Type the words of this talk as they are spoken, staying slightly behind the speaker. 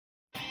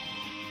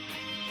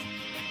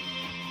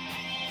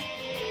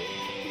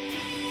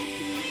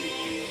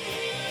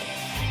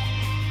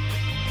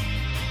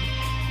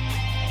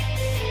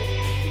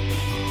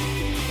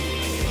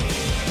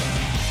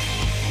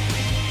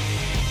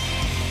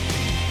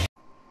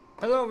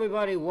Hello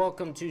everybody,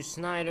 welcome to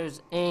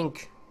Snyder's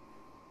Inc.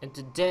 And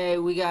today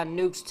we got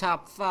Nukes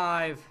Top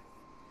 5.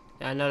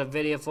 Got another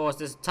video for us.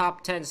 This is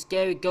top 10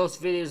 scary ghost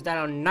videos that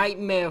are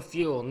nightmare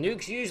fuel.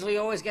 Nukes usually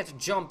always gets a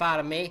jump out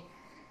of me.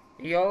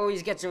 He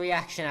always gets a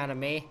reaction out of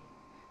me.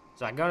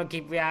 So I'm gonna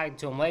keep reacting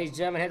to him. Ladies and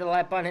gentlemen, hit the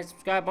like button, hit the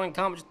subscribe button,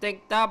 comment what you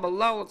think down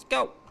below. Let's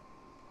go!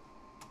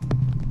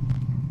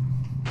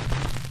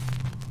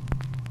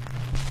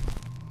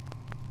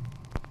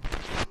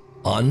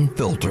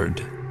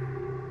 Unfiltered.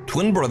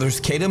 Twin brothers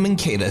Kadam and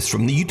Kadis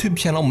from the YouTube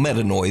channel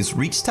Meta Noise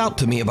reached out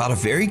to me about a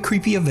very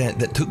creepy event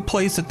that took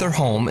place at their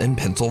home in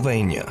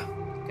Pennsylvania.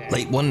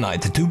 Late one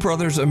night, the two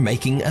brothers are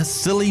making a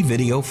silly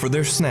video for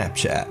their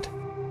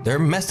Snapchat. They're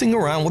messing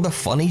around with a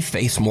funny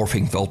face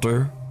morphing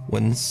filter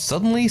when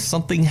suddenly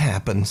something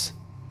happens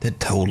that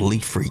totally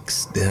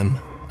freaks them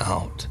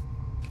out.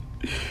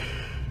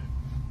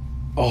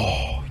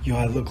 Oh, yo,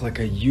 I look like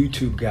a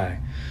YouTube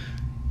guy.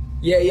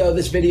 Yeah, yo,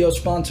 this video is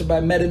sponsored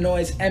by Meta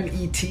Noise,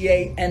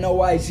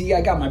 M-E-T-A-N-O-I-Z.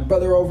 I got my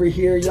brother over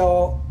here,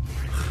 y'all.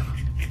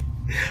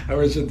 I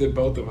wish it did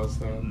both of us,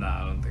 though.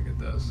 Nah, I don't think it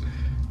does.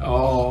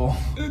 Oh,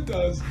 it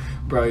does.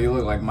 Bro, you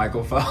look like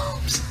Michael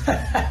Phelps.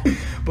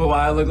 But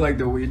why I look like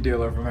the weed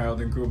dealer from Harold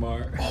and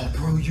Kumar. Oh,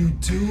 bro, you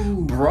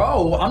do.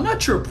 Bro, I'm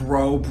not your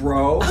bro.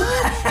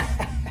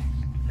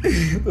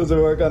 Does it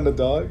work on the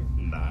dog?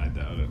 Nah, I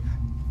doubt it.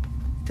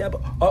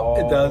 Oh,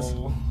 it does.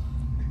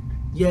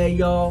 Yeah,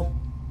 y'all.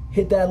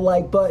 Hit that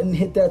like button,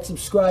 hit that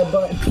subscribe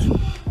button.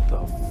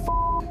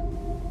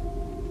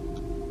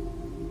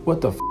 What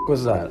the f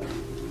was that?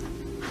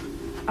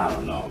 I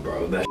don't know,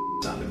 bro. That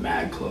sounded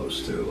mad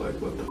close, too. Like,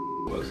 what the f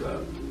was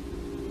that?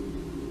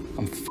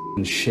 I'm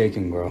f***ing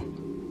shaking, bro.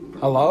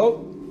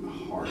 Hello?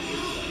 Hard.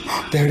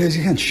 There it is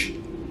again. Shh.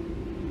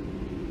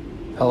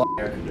 Hello?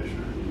 Air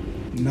conditioner.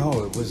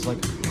 No, it was like...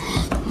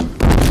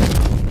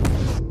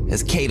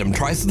 As Kadam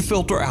tries to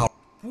filter out,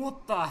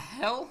 What the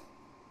hell?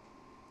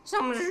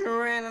 Someone just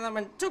ran at them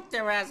and took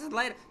their asses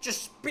later.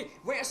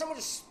 Someone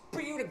just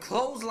spewed a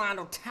clothesline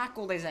or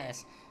tackled his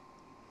ass.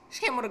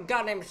 Just came with a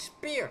goddamn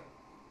spear.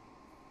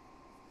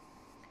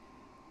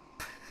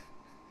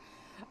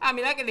 I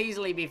mean, that could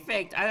easily be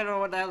faked. I don't know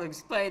what the hell to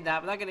explain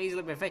that, but that could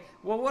easily be faked.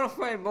 Well, what if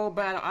Fred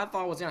Bowbad I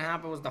thought was gonna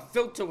happen was the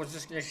filter was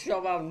just gonna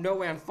shove out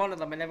nowhere in front of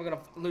them and they were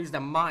gonna lose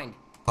their mind.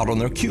 out on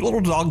their cute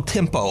little dog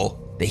Tempo,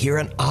 they hear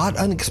an odd,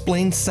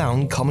 unexplained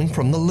sound coming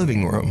from the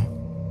living room.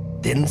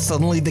 Then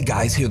suddenly the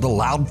guys hear the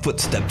loud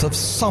footsteps of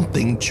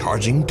something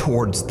charging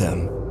towards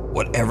them.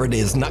 Whatever it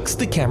is knocks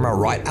the camera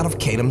right out of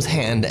Kadam's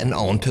hand and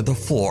onto the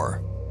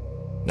floor.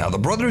 Now the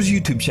brothers'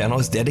 YouTube channel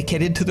is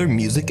dedicated to their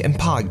music and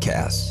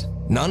podcasts.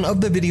 None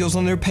of the videos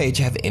on their page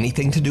have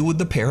anything to do with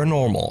the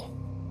paranormal.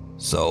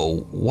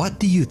 So what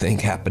do you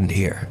think happened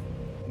here?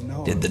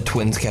 No. Did the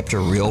twins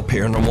capture real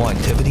paranormal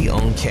activity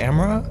on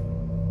camera?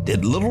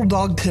 Did little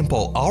dog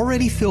Tempo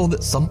already feel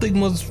that something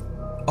was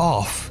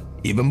off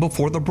even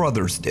before the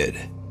brothers did?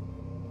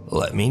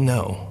 Let me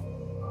know.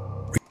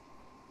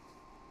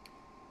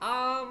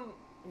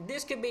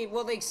 This could be,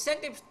 well, they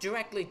sent it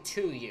directly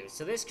to you,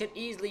 so this could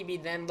easily be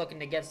them looking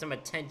to get some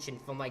attention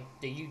from, like,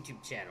 the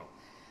YouTube channel.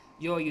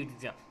 Your YouTube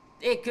channel.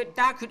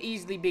 That could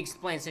easily be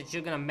explained since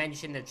you're gonna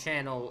mention the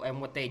channel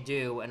and what they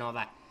do and all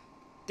that.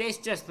 This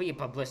just for your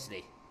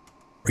publicity.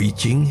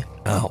 Reaching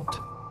out.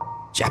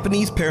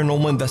 Japanese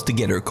paranormal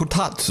investigator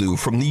Kotatsu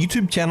from the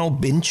YouTube channel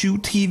Benshu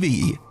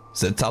TV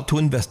sets out to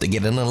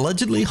investigate an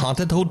allegedly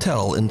haunted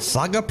hotel in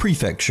Saga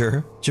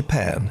Prefecture,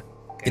 Japan.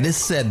 It is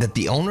said that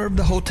the owner of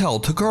the hotel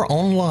took her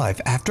own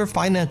life after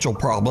financial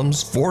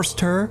problems forced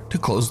her to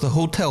close the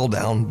hotel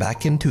down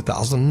back in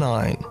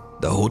 2009.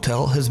 The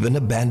hotel has been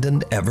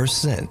abandoned ever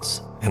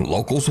since, and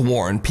locals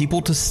warn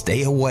people to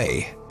stay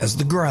away, as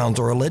the grounds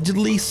are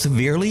allegedly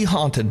severely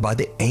haunted by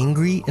the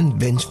angry and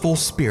vengeful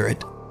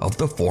spirit of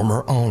the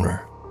former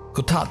owner.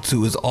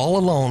 Kotatsu is all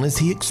alone as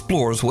he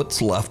explores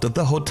what's left of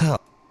the hotel.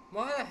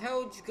 Why the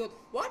hell did you go?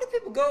 Why do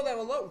people go there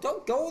alone?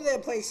 Don't go there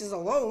places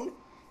alone.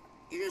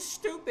 You're just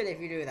stupid if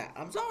you do that.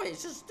 I'm sorry,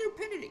 it's just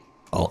stupidity.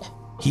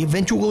 He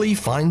eventually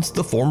finds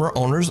the former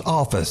owner's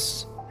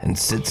office and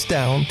sits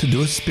down to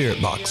do a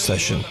spirit box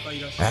session.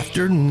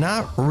 After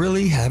not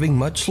really having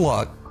much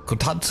luck,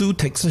 Kotatsu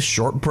takes a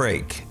short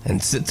break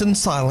and sits in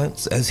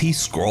silence as he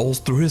scrolls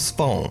through his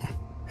phone.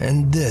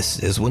 And this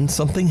is when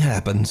something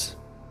happens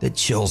that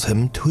chills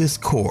him to his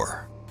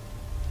core.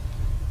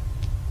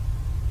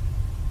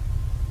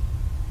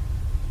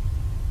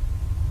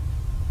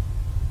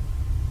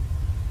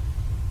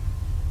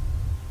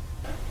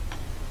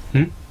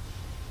 Hmm?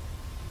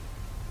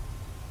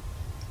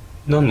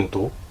 何の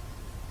音?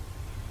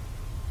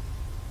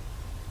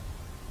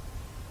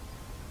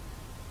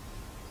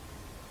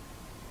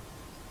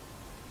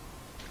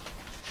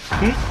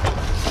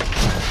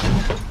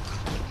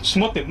 ち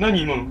ょっと待って、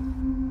何今の?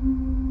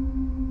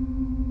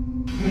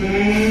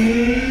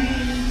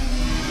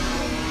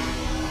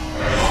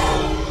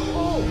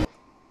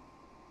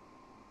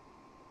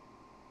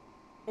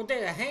 Well,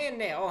 there's a hand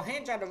there. Oh, a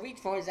hand tried to reach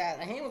for his ass.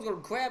 The hand was gonna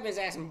grab his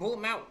ass and pull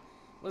him out.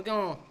 Was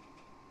gonna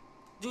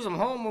do some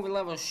whole movie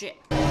level shit.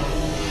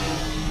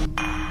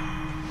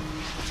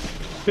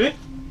 え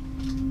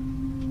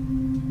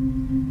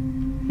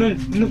何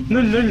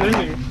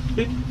え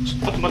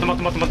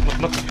待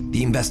って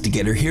The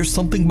investigator hears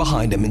something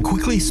behind him and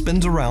quickly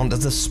spins around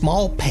as a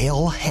small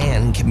pale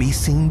hand can be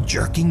seen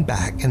jerking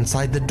back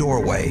inside the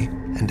doorway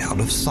and out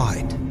of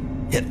sight.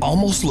 It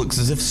almost looks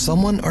as if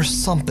someone or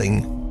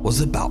something was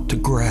about to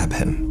grab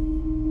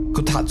him.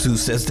 Kotatsu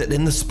says that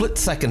in the split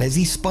second as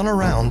he spun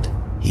around,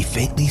 he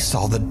faintly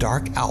saw the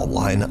dark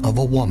outline of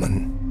a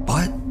woman,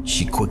 but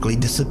she quickly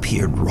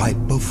disappeared right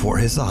before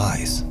his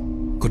eyes.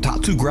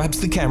 Kotatsu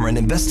grabs the camera and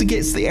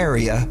investigates the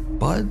area,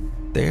 but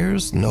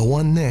there's no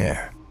one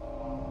there.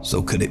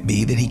 So could it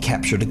be that he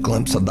captured a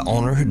glimpse of the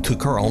owner who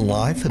took her own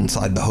life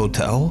inside the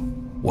hotel?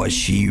 Was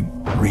she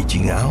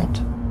reaching out?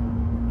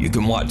 You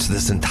can watch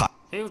this entire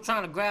He was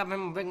trying to grab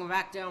him and bring him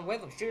back down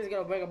with him. She was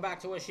gonna bring him back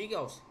to where she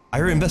goes.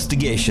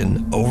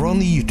 investigation over on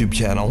the YouTube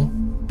channel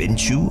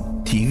Benshu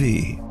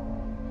TV.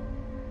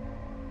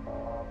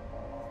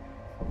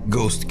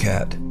 Ghost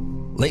Cat.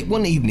 Late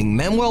one evening,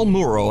 Manuel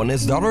Muro and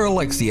his daughter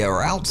Alexia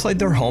are outside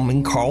their home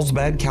in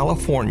Carlsbad,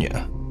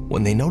 California,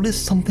 when they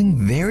notice something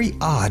very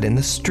odd in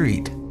the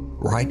street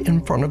right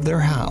in front of their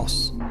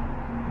house. We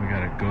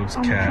got a ghost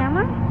On cat. the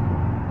camera?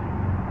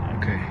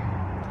 Okay.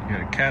 You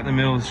got a cat in the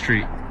middle of the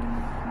street.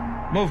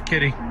 Move,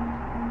 kitty.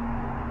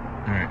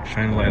 Alright,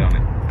 shine the light on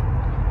it.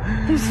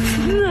 There's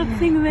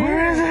nothing there.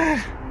 Where is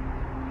it?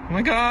 Oh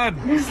my god!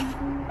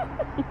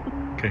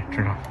 Okay,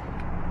 turn off.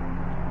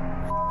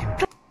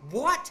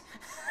 What?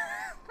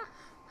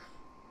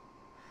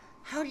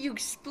 How do you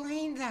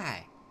explain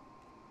that?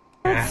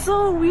 That's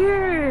so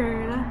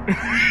weird.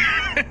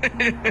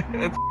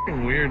 That's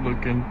f***ing weird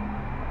looking.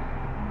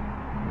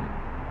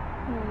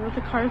 Oh, what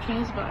the car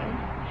passed by.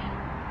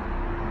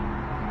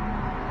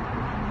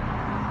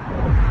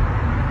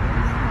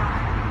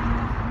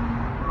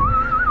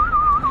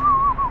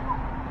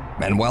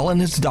 Manuel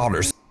and his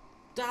daughters.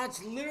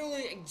 That's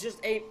literally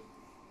just a...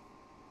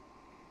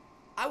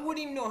 I wouldn't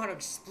even know how to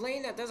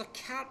explain that. There's a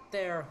cat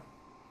there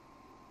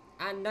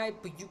at night,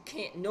 but you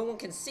can't... No one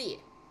can see it.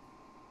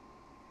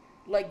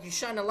 Like, you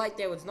shine a light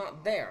there, it's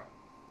not there.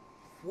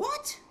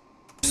 What?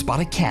 Spot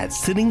a cat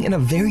sitting in a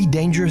very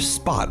dangerous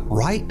spot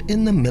right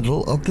in the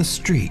middle of the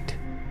street.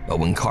 But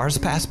when cars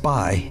pass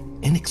by,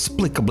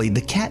 inexplicably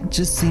the cat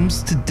just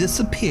seems to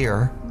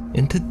disappear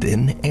into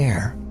thin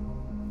air.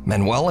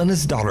 Manuel and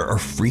his daughter are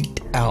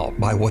freaked out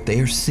by what they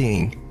are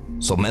seeing,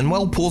 so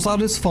Manuel pulls out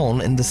his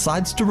phone and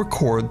decides to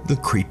record the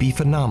creepy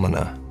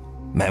phenomena.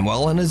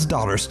 Manuel and his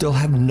daughter still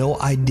have no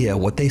idea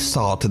what they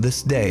saw to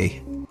this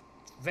day.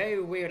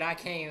 Very weird. I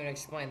can't even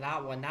explain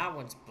that one. That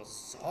one's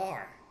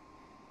bizarre.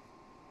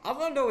 I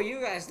wonder what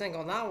you guys think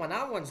on that one.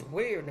 That one's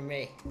weird to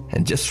me.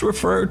 And just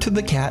refer to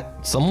the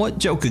cat somewhat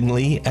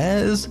jokingly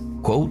as,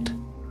 quote,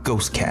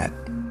 Ghost Cat.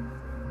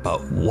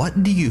 But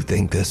what do you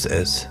think this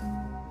is?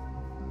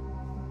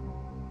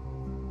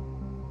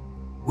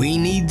 We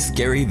need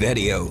scary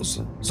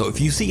videos. So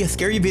if you see a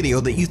scary video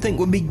that you think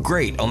would be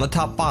great on the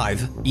top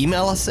 5,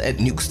 email us at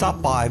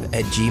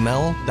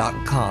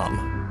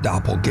nukestop5@gmail.com.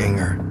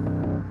 Doppelganger.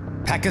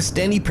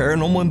 Pakistani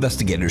paranormal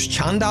investigators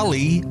Chand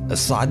Ali,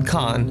 Asad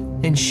Khan,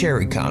 and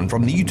Sherry Khan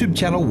from the YouTube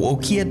channel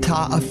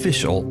Wokiata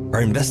Official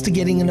are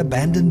investigating an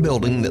abandoned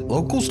building that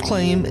locals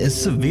claim is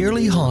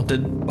severely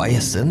haunted by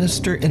a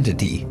sinister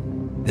entity.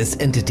 This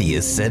entity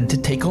is said to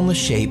take on the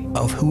shape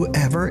of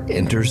whoever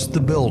enters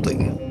the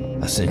building,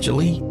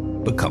 essentially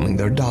becoming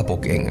their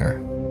doppelganger.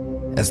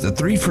 As the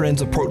three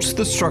friends approach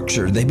the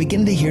structure, they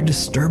begin to hear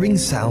disturbing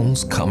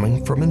sounds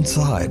coming from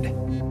inside.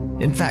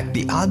 In fact,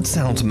 the odd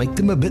sounds make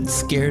them a bit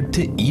scared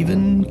to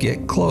even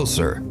get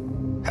closer.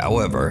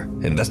 However,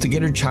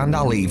 investigator Chand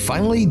Ali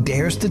finally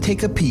dares to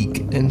take a peek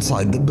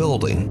inside the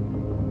building,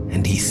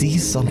 and he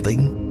sees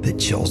something that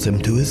chills him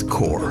to his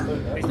core.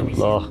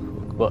 Allah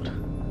Akbar.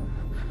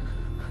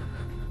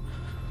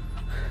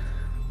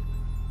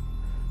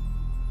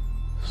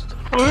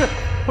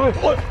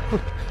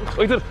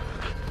 इधर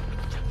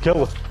क्या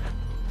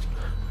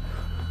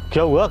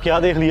हुआ क्या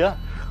देख लिया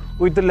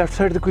वो इधर left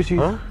side कोई चीज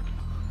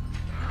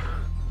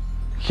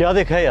क्या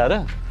देखा है यार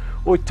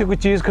वो इतने कोई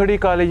चीज खड़ी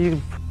काले जी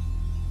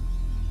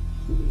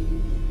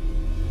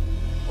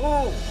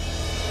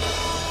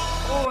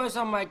Oh, there's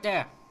something right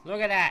there.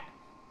 Look at that.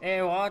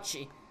 They're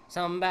watching.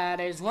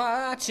 Somebody's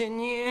watching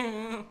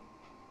you.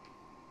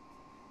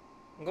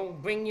 I'm gonna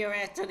bring your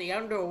ass to the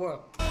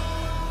underworld.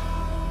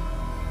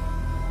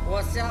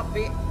 What's up,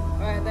 bitch?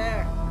 Right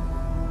there.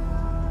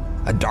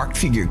 A dark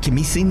figure can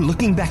be seen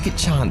looking back at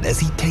Chand as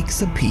he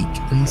takes a peek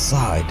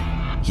inside.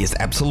 He is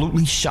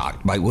absolutely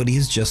shocked by what he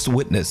has just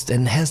witnessed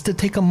and has to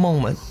take a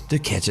moment to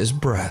catch his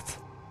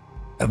breath.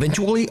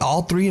 Eventually,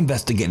 all three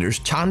investigators,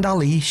 Chand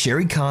Ali,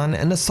 Sherry Khan,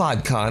 and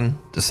Asad Khan,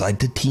 decide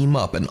to team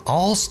up and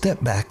all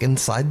step back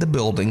inside the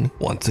building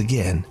once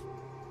again.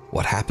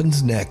 What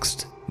happens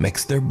next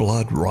makes their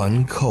blood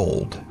run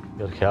cold.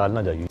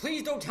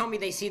 Please don't tell me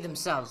they see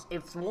themselves.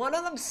 If one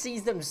of them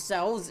sees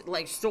themselves,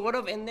 like sort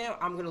of in there,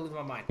 I'm gonna lose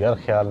my mind. यार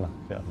ख्याल ना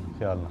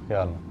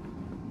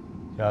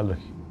ख्याल रख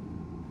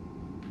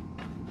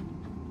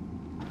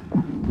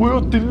वो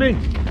तिन्ने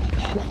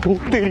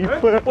तेरी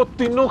वो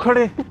तीनों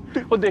खड़े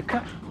वो देखा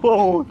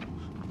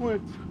ओए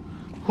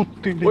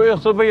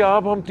असल भाई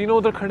आप हम तीनों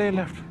उधर खड़े हैं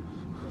लेफ्ट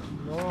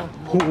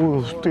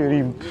तेरी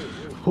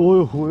ओए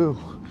होए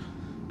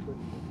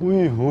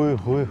ओए होए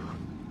होए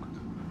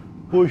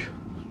ओए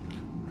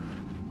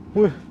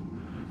ओए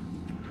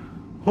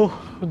ओ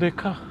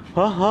देखा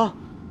हाँ हाँ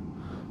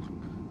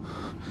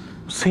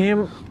सेम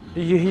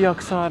यही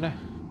अक्सर है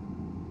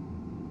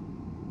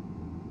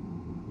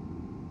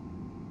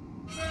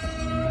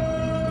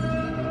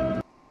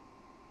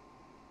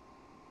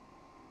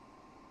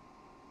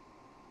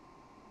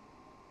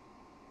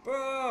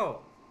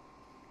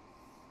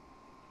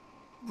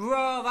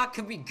Bro, that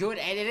could be good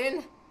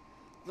editing.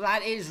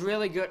 That is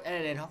really good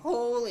editing.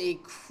 Holy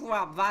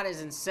crap, that is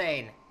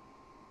insane.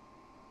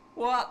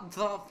 What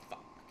the fuck?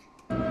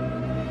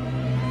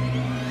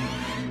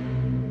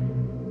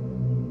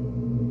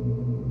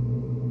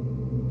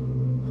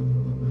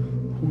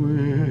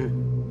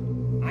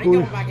 I ain't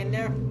going back in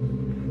there.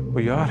 ओ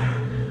यार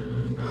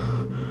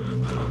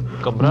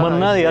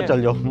मरना यार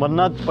चल जाओ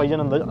मरना भाईजान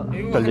अंदर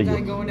चल जाइए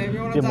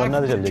ये मरना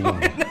तो चल जाइए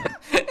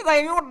It's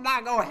like, you want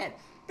to go ahead.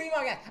 Be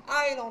my guy.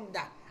 I don't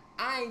die.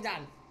 I ain't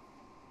done.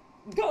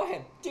 Go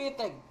ahead. Do your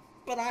thing.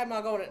 But I'm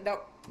not going to. No.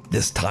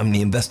 This time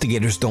the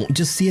investigators don't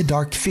just see a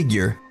dark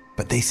figure,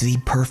 but they see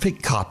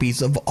perfect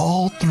copies of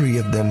all three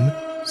of them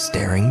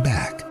staring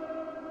back.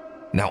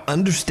 Now,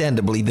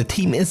 understandably, the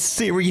team is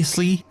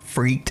seriously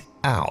freaked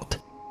out.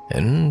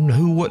 And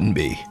who wouldn't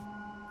be?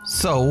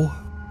 So,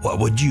 what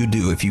would you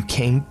do if you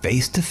came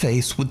face to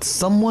face with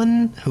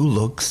someone who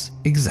looks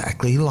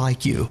exactly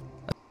like you?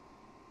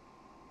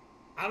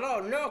 I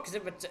don't know, because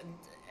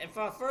if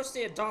I first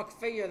see a dark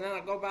figure and then I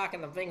go back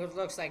and the thing who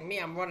looks like me,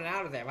 I'm running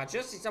out of there. If I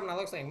just see someone that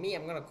looks like me,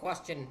 I'm going to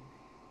question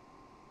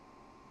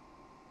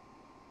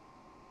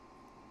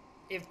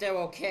if they're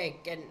okay,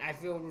 and I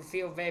feel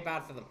very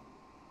bad for them.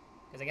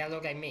 Because they gotta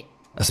look like me.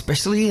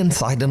 Especially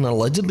inside an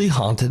allegedly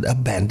haunted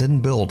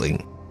abandoned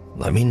building.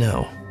 Let me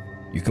know.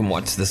 You can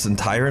watch this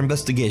entire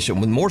investigation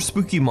with more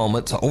spooky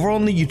moments over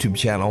on the YouTube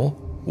channel,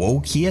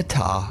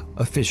 Wokiata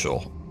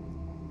Official.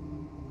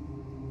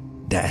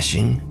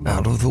 Dashing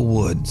out of the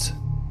woods.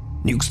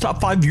 Nuke's top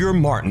 5 viewer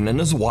Martin and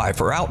his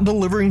wife are out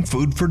delivering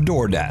food for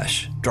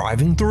DoorDash,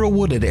 driving through a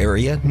wooded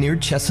area near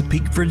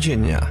Chesapeake,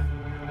 Virginia.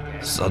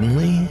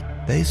 Suddenly,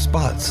 they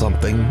spot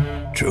something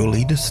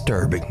truly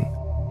disturbing.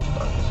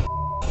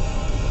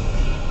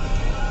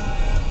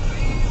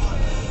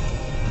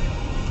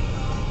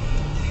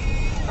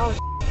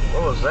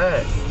 What was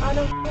that? I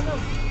don't know.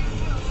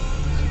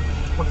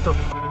 What the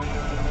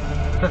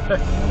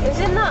Is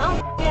it not a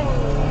f***ing...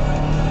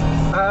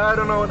 I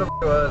don't know what the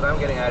it was. I'm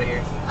getting out of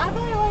here. I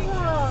thought it was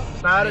a...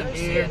 It's not a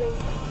deer. Dude,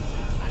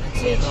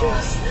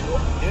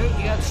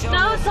 you gotta show No,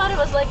 I me. thought it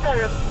was like a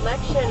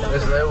reflection of...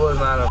 It was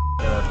not a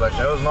reflection.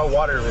 There was no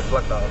water to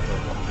reflect off of.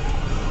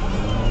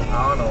 I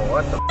don't know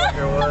what the fuck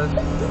it was.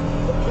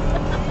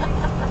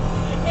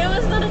 It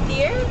was not a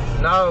deer?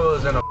 No, it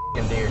wasn't a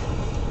fucking deer.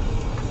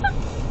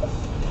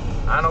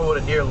 I know what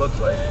a deer looks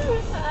like.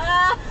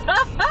 I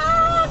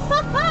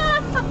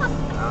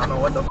don't know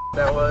what the fuck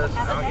that was.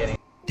 I'm getting.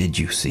 Did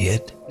you see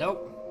it?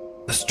 Nope.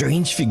 A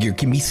strange figure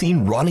can be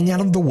seen running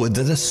out of the woods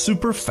at a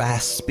super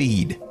fast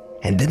speed,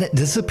 and then it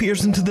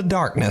disappears into the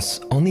darkness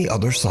on the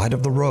other side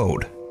of the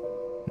road.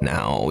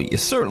 Now, you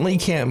certainly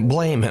can't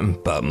blame him,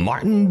 but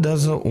Martin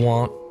doesn't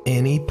want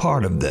any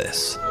part of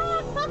this.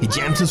 He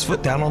jams his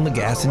foot down on the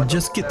gas and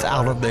just gets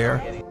out of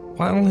there,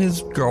 while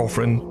his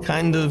girlfriend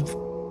kind of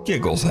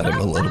giggles at him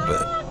a little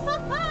bit.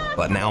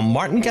 But now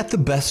Martin got the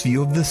best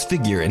view of this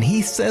figure, and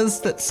he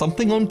says that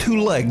something on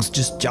 2 legs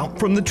just jumped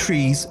from the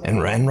trees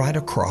and ran right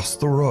across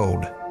the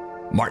road.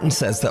 Martin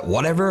says that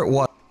whatever it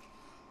was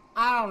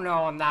I don't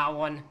know on that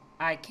one.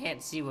 I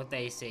can't see what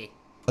they see.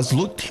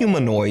 looked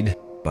humanoid,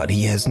 but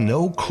he has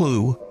no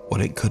clue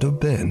what it could have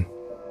been.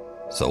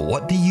 So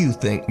what do you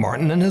think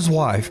Martin and his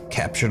wife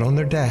captured on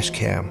their dash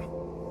cam?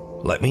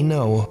 Let me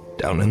know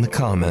down in the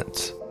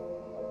comments.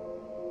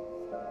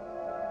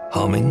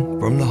 Humming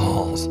from the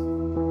halls.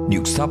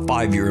 Nuke's top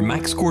 5 viewer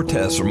Max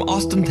Cortez from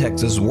Austin,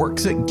 Texas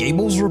works at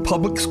Gables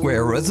Republic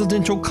Square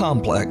residential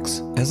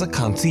complex as a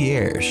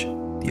concierge.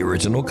 The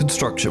original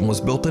construction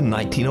was built in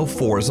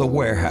 1904 as a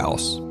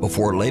warehouse,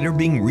 before later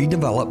being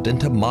redeveloped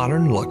into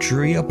modern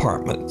luxury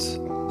apartments.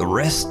 The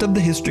rest of the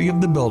history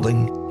of the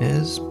building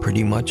is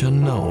pretty much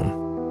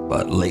unknown.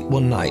 But late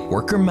one night,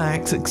 worker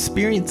Max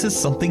experiences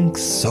something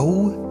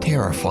so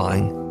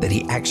terrifying that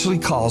he actually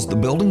calls the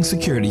building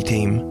security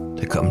team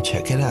to come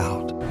check it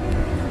out.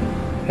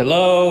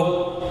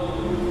 Hello?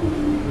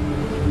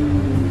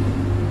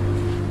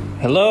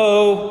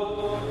 Hello?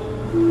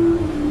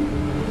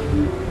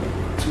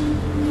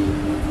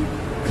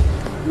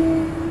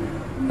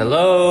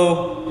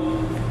 Hello?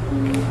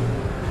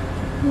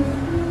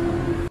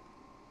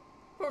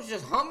 Bro's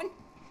just humming.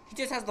 He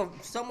just has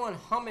someone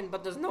humming,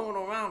 but there's no one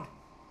around.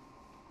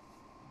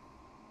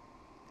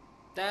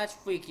 That's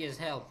freaky as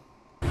hell.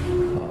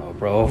 Oh,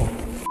 bro.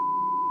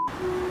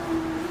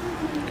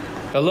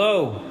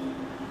 Hello?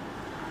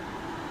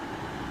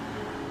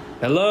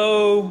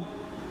 Hello?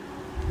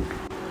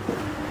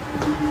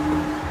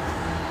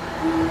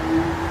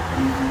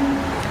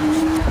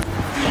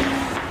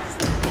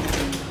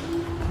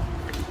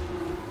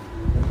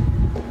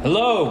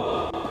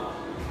 Hello?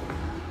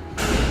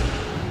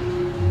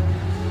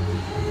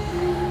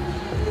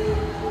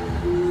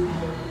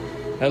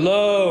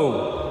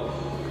 Hello?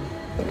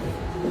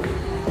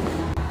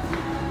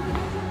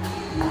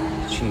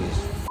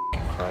 Jesus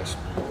Christ.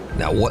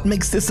 Now, what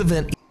makes this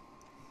event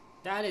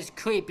That is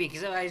creepy,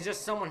 because it's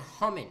just someone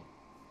humming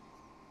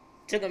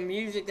to the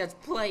music that's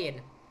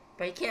playing,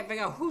 but you can't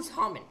figure out who's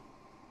humming.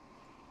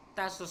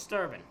 That's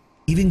disturbing.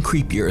 even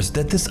creepier is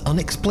that this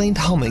unexplained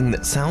humming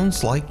that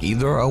sounds like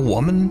either a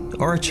woman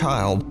or a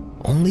child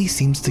only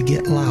seems to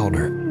get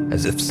louder,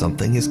 as if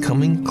something is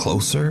coming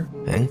closer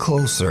and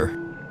closer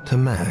to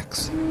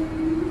Max.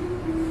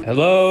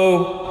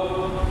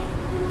 Hello?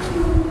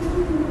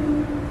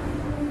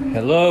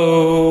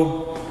 Hello?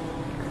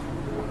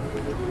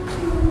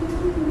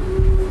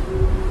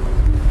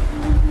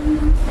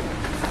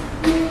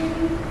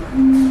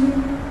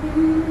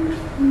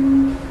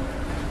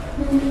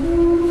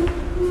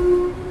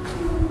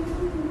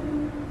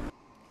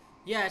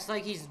 Yeah, it's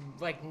like he's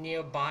like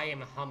nearby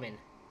him humming,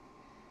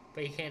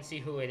 but you can't see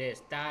who it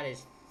is. That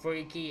is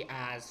freaky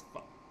as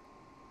fuck.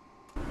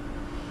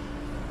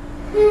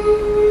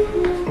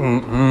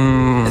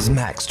 As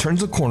Max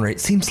turns a corner, it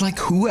seems like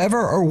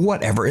whoever or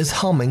whatever is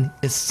humming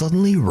is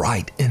suddenly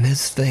right in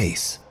his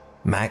face.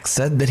 Max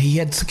said that he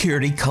had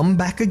security come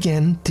back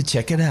again to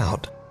check it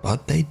out,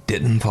 but they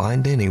didn't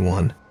find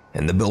anyone,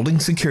 and the building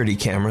security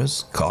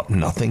cameras caught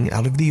nothing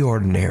out of the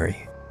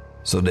ordinary.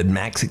 So did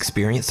Max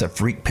experience a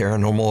freak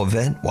paranormal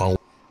event while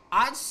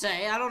I'd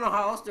say, I don't know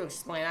how else to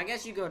explain. I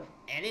guess you could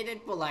edit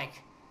it, but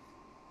like,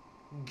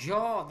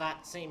 God,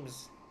 that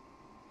seems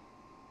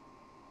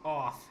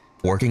off.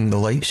 working the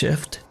late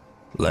shift?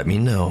 Let me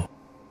know.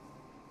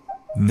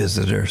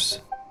 Visitors.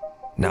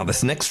 Now,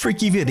 this next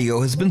freaky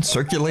video has been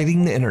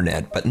circulating the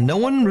internet, but no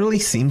one really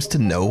seems to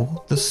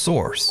know the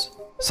source.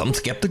 Some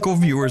skeptical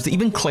viewers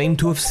even claim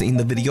to have seen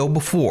the video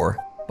before,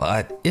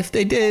 but if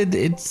they did,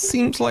 it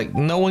seems like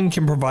no one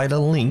can provide a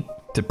link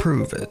to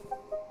prove it.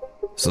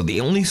 So the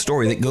only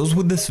story that goes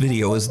with this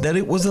video is that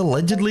it was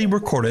allegedly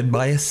recorded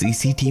by a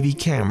CCTV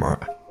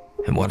camera,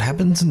 and what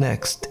happens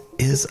next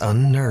is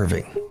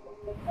unnerving.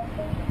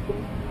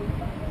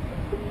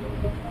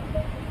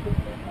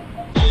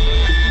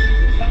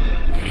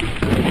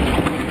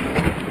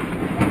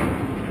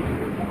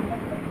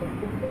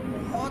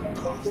 What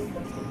the fuck?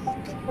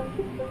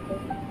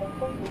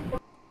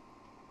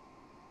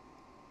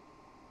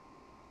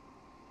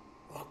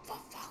 What the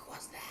fuck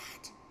was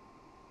that?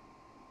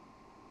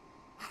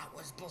 I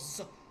was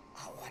bizarre.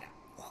 Oh,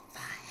 what the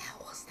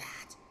hell was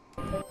that?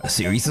 A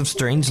series of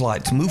strange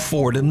lights move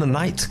forward in the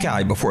night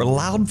sky before a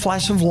loud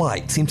flash of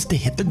light seems to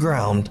hit the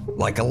ground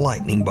like a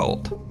lightning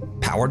bolt.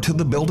 Power to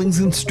the buildings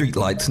and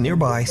streetlights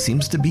nearby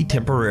seems to be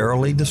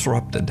temporarily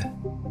disrupted.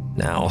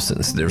 Now,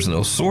 since there's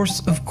no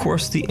source, of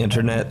course the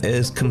internet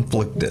is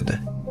conflicted.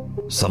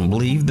 Some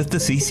believe that the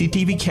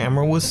CCTV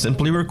camera was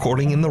simply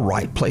recording in the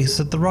right place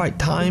at the right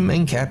time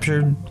and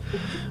captured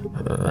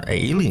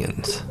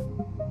aliens.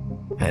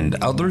 And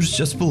others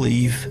just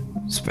believe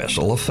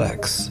special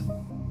effects.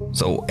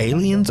 So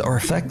aliens or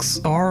effects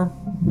are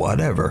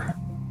whatever.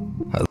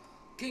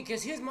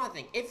 Because here's my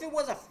thing. If it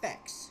was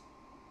effects,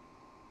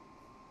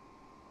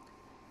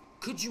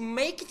 could you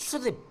make it so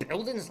the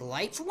building's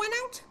lights went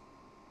out?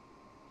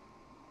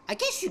 I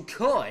guess you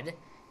could.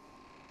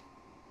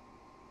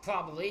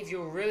 Probably, if you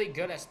were really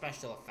good at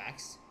special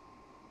effects.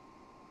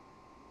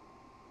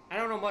 I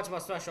don't know much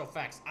about special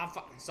effects. I'm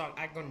fucking sorry,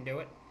 I couldn't do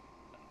it.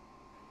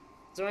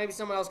 So maybe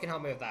someone else can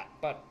help me with that,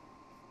 but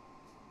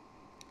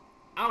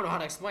I don't know how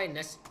to explain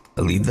this.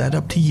 I leave that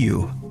up to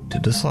you to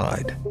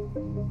decide.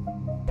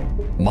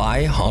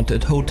 My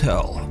Haunted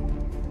Hotel.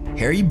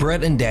 Harry,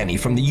 Brett, and Danny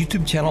from the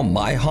YouTube channel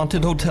My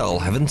Haunted Hotel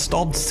have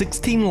installed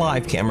 16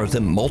 live cameras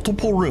in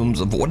multiple rooms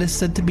of what is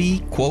said to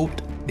be,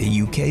 quote,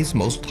 the UK's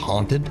most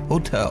haunted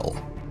hotel.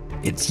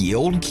 It's Ye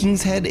Olde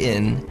King's Head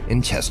Inn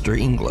in Chester,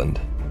 England.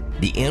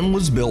 The inn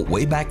was built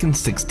way back in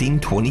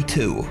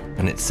 1622,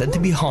 and it's said to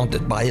be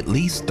haunted by at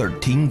least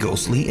 13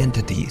 ghostly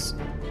entities.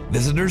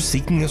 Visitors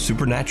seeking a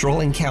supernatural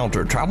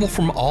encounter travel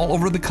from all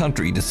over the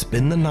country to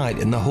spend the night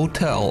in the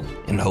hotel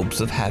in hopes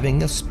of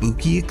having a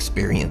spooky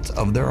experience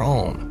of their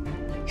own.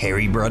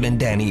 Harry, Brett, and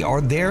Danny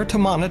are there to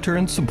monitor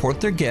and support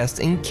their guests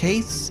in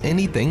case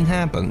anything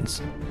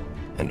happens.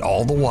 And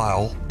all the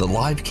while, the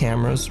live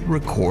cameras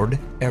record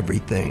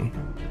everything.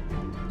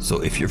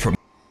 So if you're from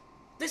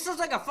This looks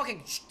like a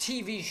fucking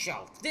TV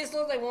show. This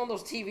looks like one of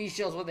those TV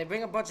shows where they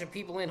bring a bunch of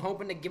people in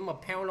hoping to give them a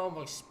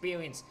paranormal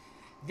experience.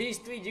 These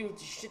three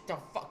dudes shit to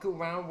fuck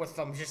around with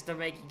them just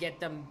to get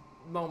them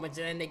moments,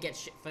 and then they get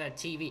shit for the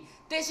TV.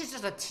 This is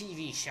just a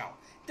TV show.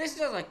 This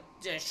is like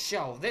a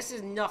show. This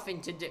is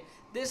nothing to do.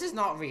 This is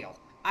not real.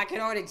 I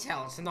can already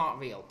tell it's not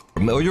real.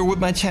 familiar with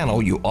my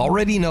channel, you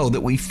already know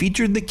that we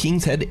featured the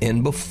King's Head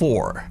Inn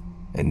before.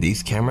 And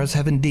these cameras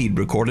have indeed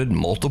recorded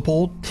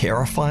multiple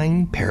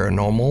terrifying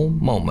paranormal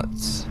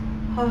moments.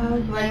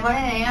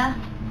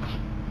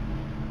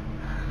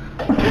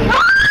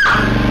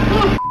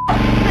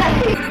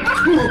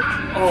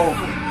 Oh,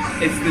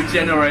 it's the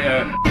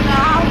generator.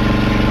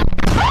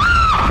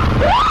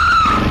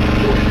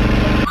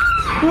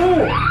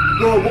 Oh,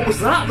 whoa, what was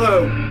that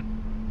though?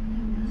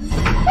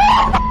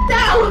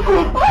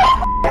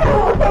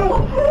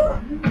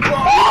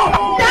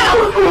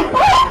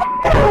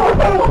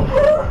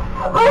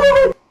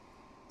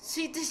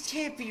 See, this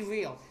can't be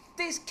real.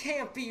 This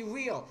can't be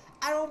real.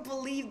 I don't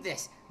believe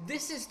this.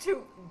 This is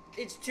too.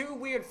 It's too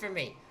weird for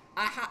me.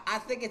 I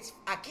think it's.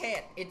 I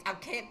can't. I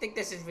can't think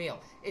this is real.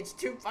 It's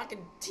too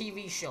fucking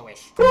TV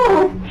showish.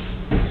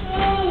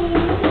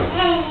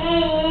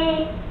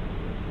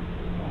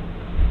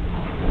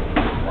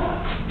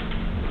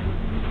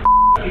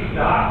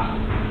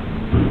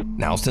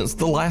 Now, since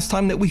the last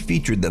time that we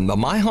featured them, the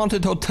My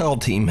Haunted Hotel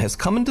team has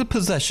come into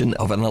possession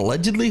of an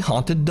allegedly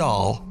haunted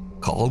doll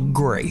called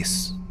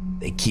Grace.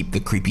 They keep the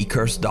creepy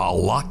cursed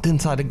doll locked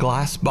inside a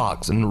glass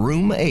box in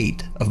room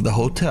 8 of the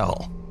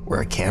hotel,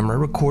 where a camera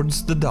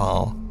records the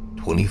doll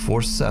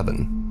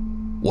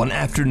 24/7. One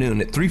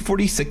afternoon at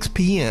 3:46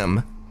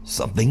 p.m.,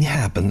 something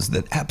happens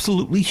that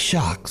absolutely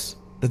shocks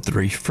the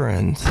three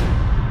friends.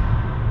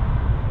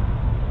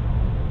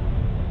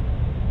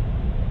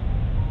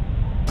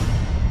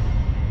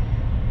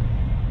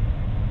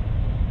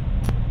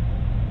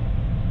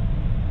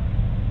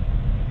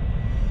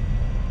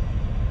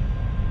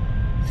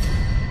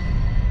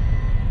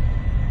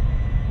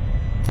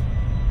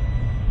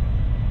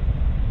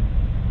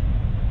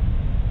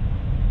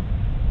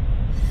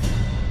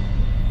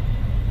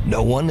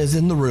 No one is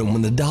in the room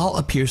when the doll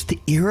appears to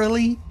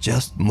eerily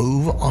just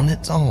move on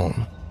its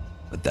own.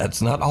 But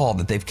that's not all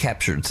that they've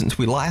captured since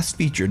we last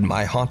featured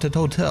My Haunted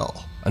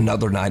Hotel.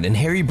 Another night, and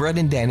Harry, Brett,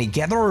 and Danny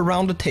gather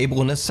around a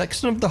table in a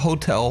section of the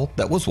hotel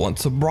that was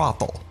once a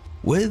brothel,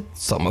 with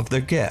some of their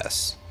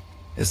guests,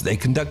 as they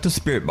conduct a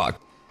spirit box.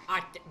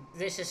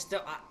 This is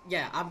still,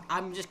 yeah,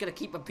 I'm just gonna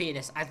keep repeating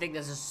this. I think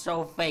this is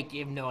so fake,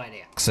 you have no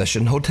idea.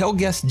 Session. Hotel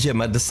guest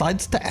Gemma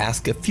decides to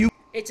ask a few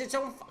It's its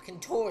own fucking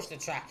tourist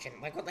attraction.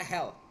 Like, what the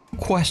hell?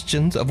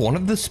 questions of one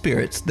of the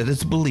spirits that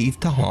is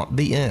believed to haunt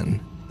the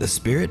inn. The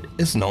spirit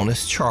is known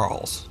as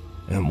Charles,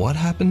 and what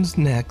happens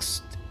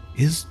next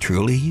is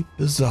truly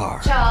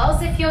bizarre.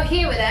 Charles, if you're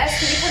here with us,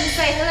 can you come and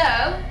say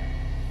hello?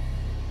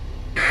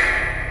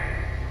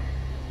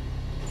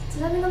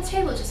 Did everything on the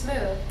table just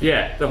move?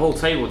 Yeah, the whole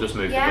table just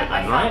moved Yeah, a bit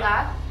I then, felt right?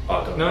 that.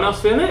 Oh, no one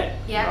else feeling it?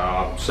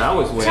 Yeah. That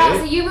was weird.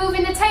 Charles, are you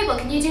moving the table?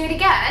 Can you do it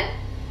again?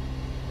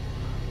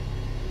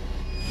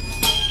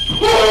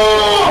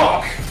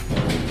 Fuck!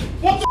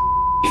 What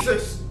the is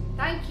this?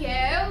 Thank you.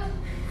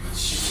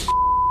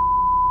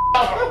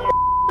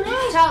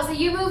 Charles, are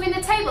you moving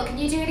the table? Can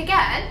you do it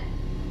again?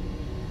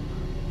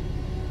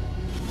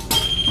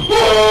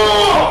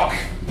 Fuck!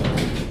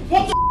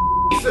 What the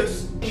is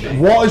this?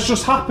 What has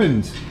just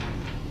happened?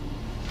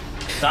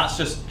 That's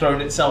just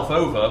thrown itself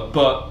over,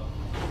 but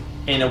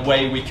in a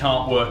way we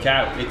can't work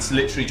out. It's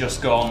literally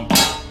just gone.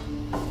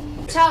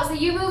 Charles, are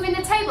you moving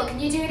the table? Can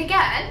you do it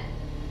again?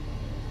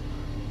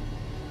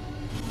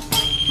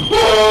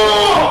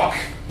 Fuck!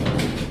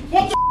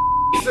 What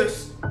the is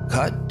this?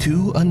 Cut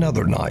to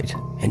another night,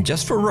 and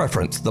just for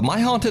reference, the My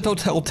Haunted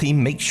Hotel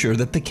team makes sure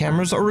that the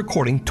cameras are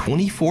recording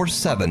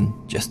 24/7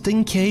 just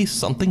in case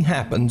something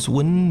happens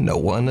when no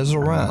one is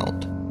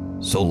around.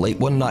 So late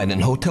one night in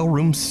hotel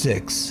room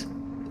 6,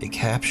 they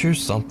capture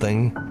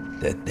something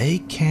that they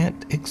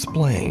can't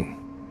explain.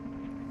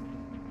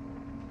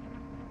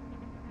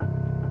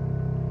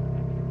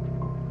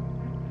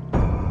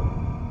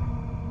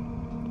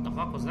 What the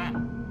fuck was that?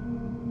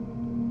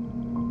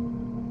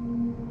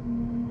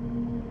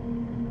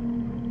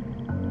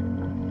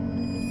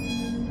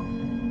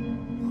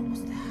 What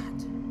was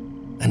that?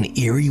 An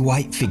eerie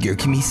white figure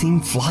can be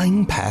seen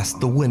flying past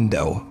the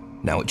window.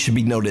 Now it should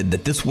be noted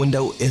that this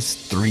window is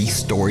 3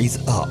 stories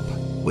up,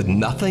 with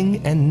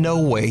nothing and no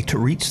way to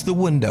reach the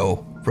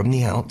window from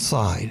the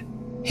outside.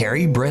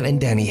 Harry, Brett, and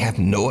Danny have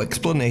no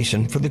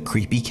explanation for the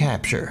creepy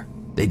capture.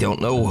 They don't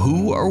know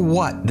who or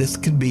what this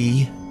could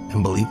be,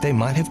 and believe they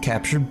might have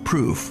captured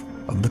proof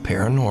of the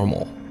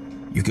paranormal.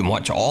 You can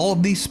watch all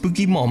of these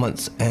spooky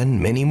moments and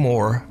many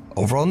more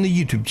over on the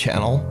YouTube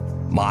channel,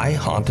 My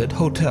Haunted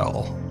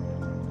Hotel.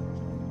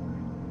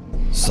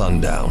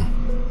 Sundown.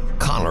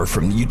 Connor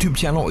from the YouTube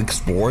channel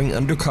Exploring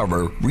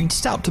Undercover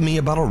reached out to me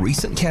about a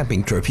recent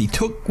camping trip he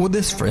took with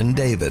his friend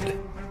David.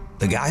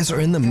 The guys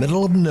are in the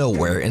middle of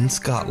nowhere in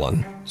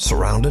Scotland,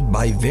 surrounded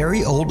by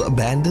very old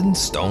abandoned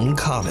stone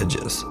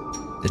cottages.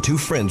 The two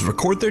friends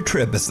record their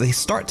trip as they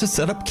start to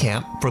set up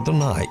camp for the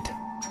night.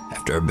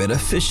 After a bit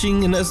of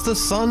fishing and as the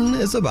sun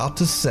is about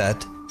to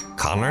set,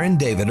 Connor and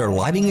David are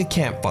lighting a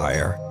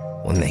campfire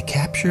when they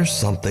capture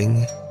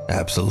something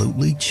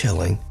absolutely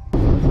chilling.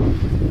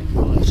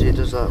 See, he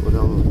does that with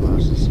all the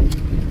glasses.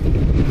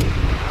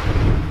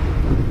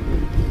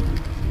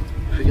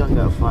 If we can't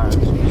get a fire,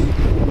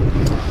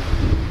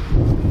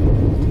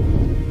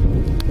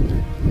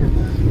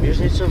 we just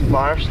need some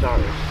fire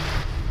starters.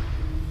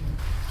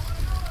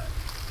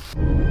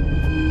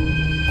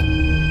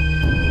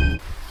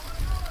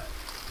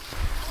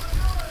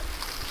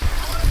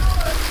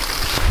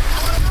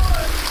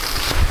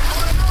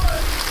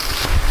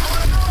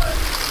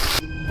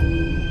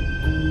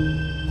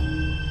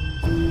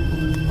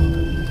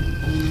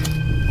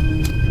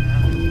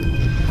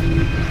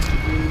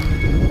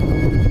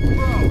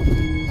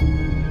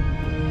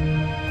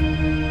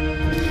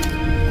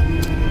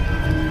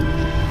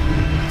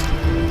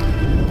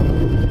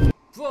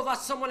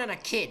 someone and a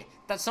kid.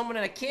 That's someone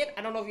and a kid.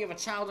 I don't know if you have a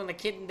child and a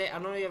kid in there. I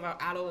don't know if you have an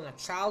adult and a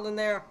child in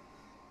there.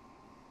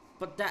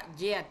 But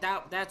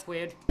that's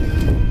weird.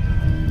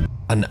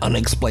 An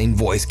unexplained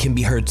voice can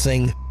be heard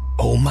saying,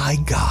 "Oh my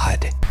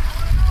God."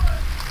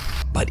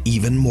 But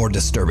even more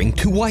disturbing,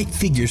 two white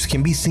figures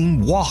can be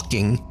seen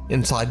walking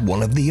inside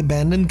one of the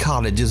abandoned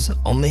cottages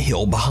on the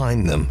hill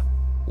behind them.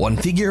 One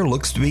figure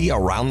looks to be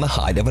around the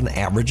height of an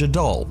average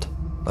adult,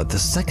 but the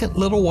second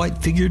little white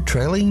figure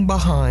trailing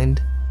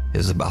behind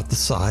is about the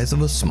size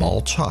of a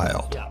small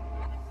child.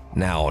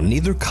 Now,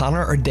 neither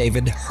Connor or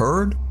David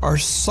heard or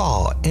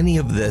saw any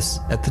of this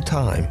at the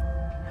time.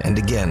 And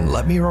again,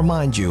 let me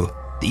remind you,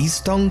 these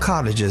stone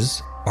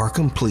cottages are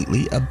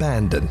completely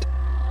abandoned.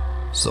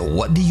 So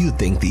what do you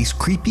think these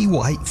creepy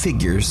white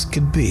figures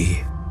could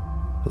be?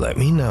 Let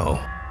me know.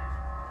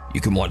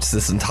 You can watch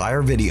this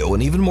entire video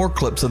and even more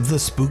clips of the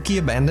spooky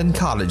abandoned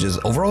cottages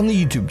over on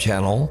the YouTube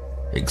channel,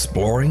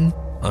 Exploring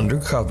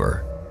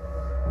Undercover.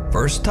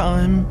 First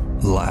time,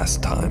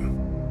 last time.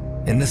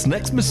 In this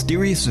next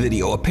mysterious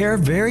video, a pair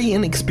of very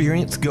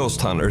inexperienced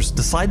ghost hunters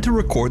decide to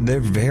record their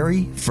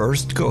very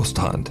first ghost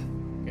hunt.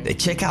 They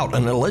check out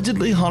an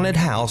allegedly haunted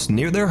house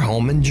near their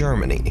home in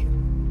Germany.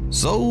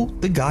 So,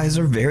 the guys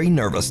are very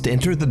nervous to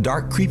enter the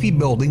dark, creepy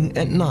building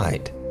at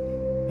night.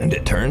 And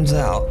it turns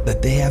out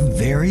that they have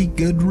very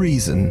good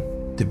reason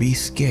to be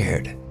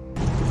scared.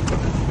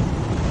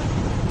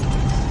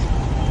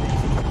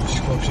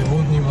 Ich glaube, hier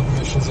wohnt niemand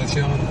mehr, schon seit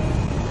Jahren.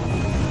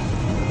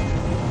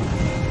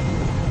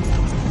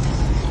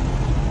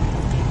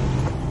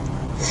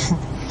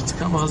 Die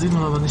Kamera sieht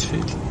man aber nicht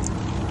viel.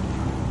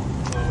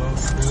 Aber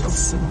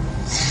trotzdem,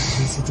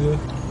 siehst du dir?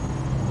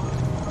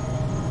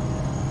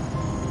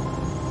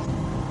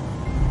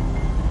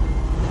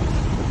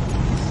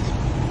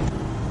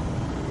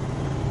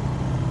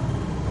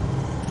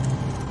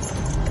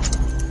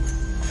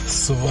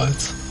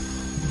 Soweit.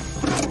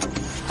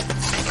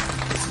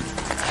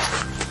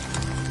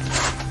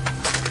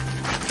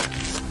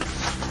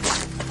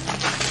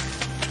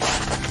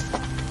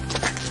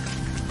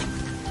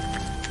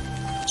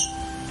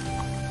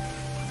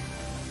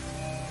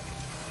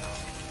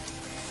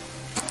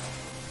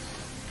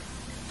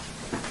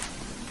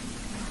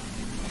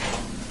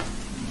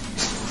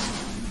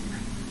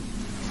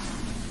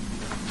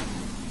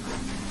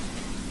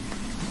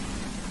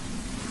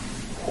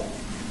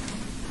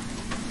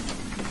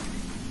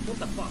 What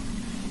the fuck?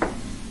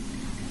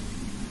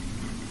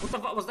 What the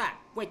fuck was that?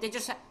 Wait,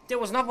 there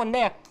was no one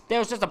there. There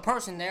was just a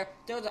person there.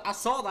 I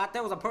saw that.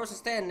 There was a person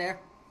standing there.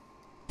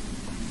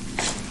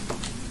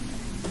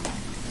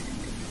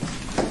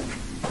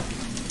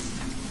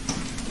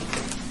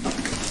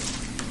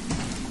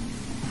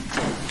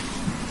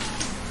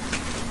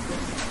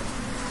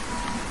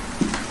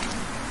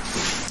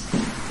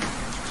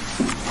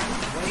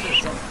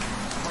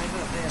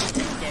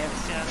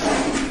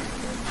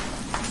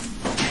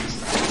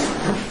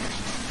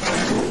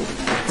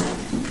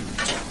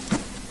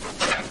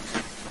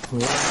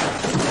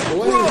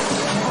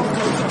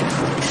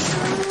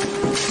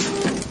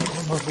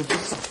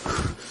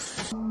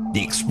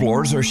 The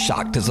explorers are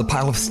shocked as a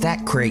pile of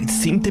stack crates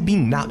seem to be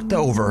knocked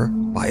over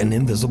by an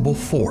invisible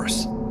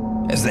force.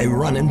 As they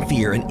run in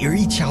fear, an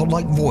eerie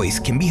childlike voice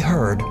can be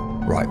heard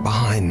right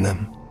behind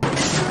them.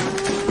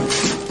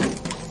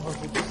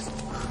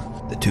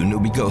 The two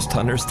newbie ghost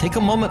hunters take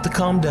a moment to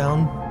calm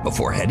down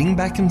before heading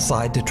back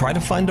inside to try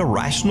to find a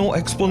rational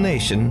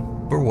explanation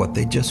for what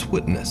they just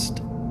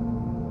witnessed.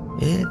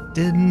 It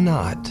did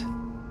not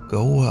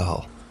go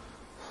well.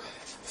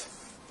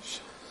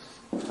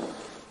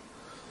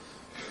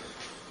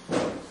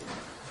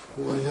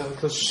 Oh ja,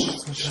 das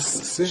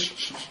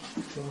ist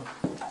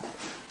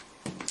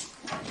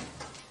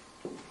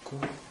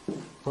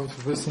komm,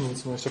 wir wissen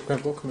uns mal, ich hab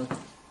keinen Bock mehr.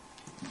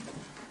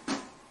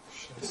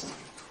 Scheiße,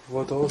 ich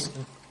wollte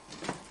ausgehen.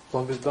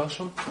 Waren wir da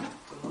schon?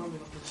 Da waren wir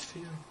noch nicht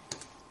viel.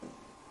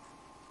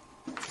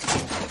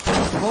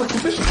 Oh, du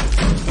bist...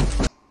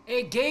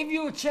 It gave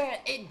you a chance.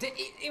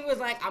 It was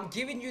like, I'm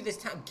giving you this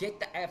time. Get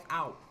the F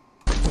out.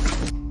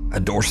 A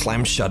door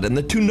slams shut and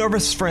the two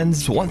nervous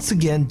friends once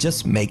again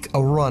just make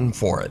a run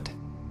for it.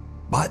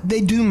 But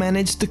they do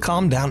manage to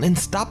calm down and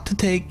stop to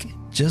take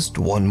just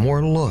one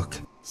more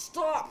look.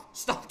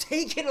 Stop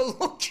taking a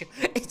look.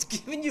 It's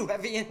giving you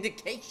every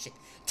indication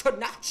to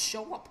not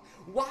show up.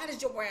 Why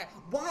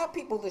are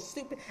people this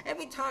stupid?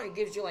 Every time it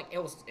gives you like,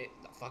 it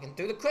fucking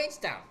threw the crates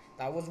down.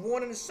 That was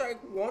one in a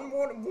circle, one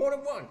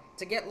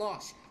to get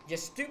lost. You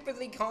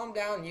stupidly calm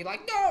down and you're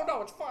like,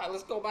 no, it's fine,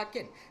 let's go back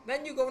in.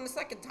 Then you go in the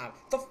second time,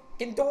 the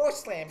fucking door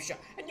slams shut,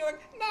 and you're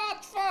like, nah,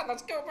 it's fine,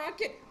 let's go back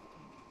in.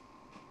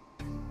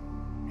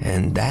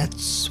 And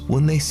that's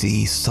when they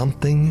see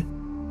something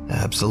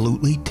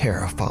absolutely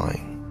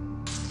terrifying.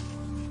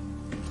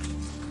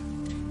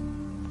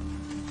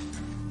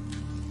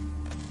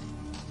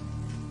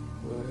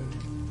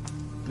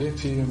 Lebt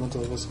hier jemand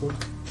oder was gut?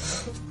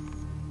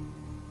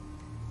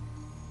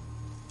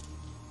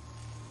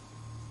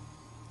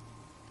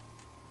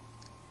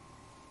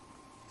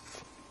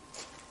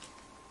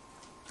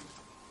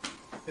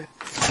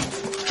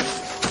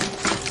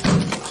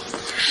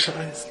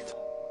 Scheiße.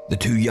 The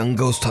two young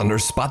ghost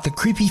hunters spot the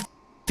creepy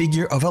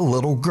figure of a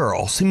little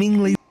girl,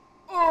 seemingly.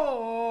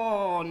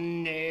 Oh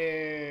no!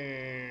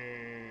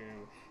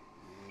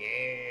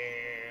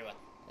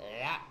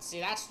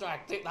 That's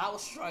strike 3. That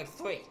was strike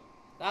 3.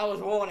 That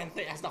was warning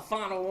 3. That's the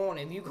final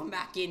warning. If you come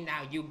back in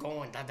now, you're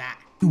going to die.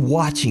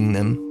 Watching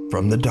them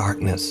from the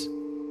darkness.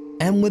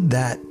 And with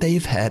that,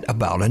 they've had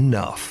about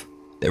enough.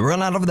 They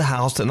run out of the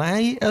house, and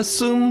I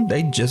assume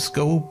they just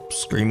go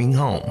screaming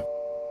home.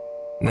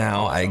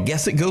 Now, I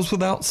guess it goes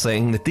without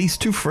saying that these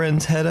two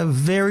friends had a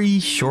very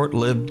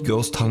short-lived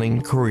ghost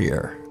hunting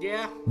career.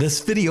 Yeah. This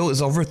video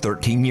is over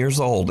 13 years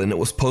old, and it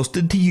was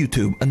posted to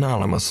YouTube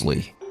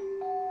anonymously.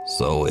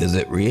 So is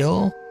it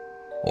real,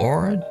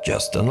 or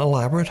just an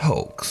elaborate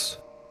hoax?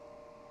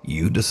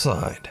 You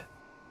decide.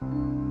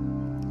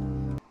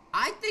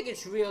 I think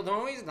it's real. The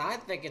only reason I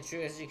think it's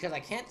real is because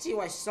I can't see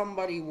why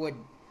somebody would...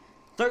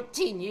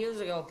 13 years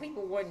ago,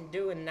 people weren't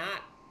doing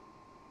that.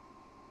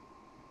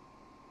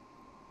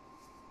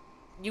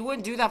 You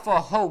wouldn't do that for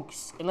a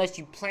hoax unless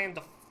you planned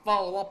to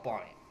follow up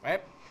on it,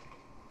 right?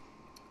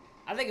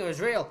 I think it was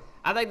real.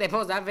 I think they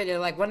posted that video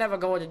like, we're never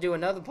going to do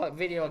another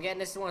video again.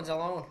 This one's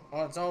alone,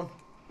 on its own.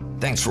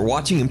 Thanks for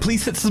watching, and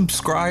please hit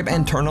subscribe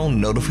and turn on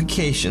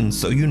notifications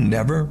so you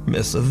never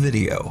miss a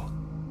video.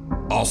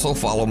 Also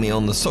follow me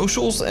on the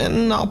socials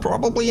and I'll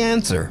probably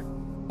answer.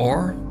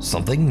 Or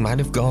something might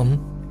have gone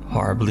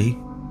horribly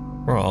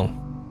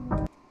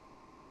wrong.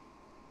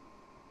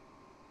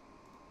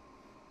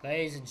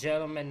 Ladies and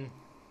gentlemen,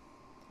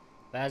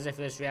 that is it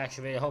for this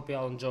reaction video. Hope you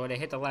all enjoyed it.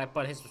 Hit the like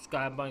button, hit the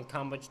subscribe button,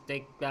 comment what you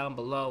think down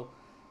below.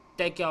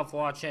 Thank y'all for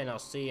watching, and I'll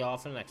see y'all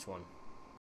for the next one.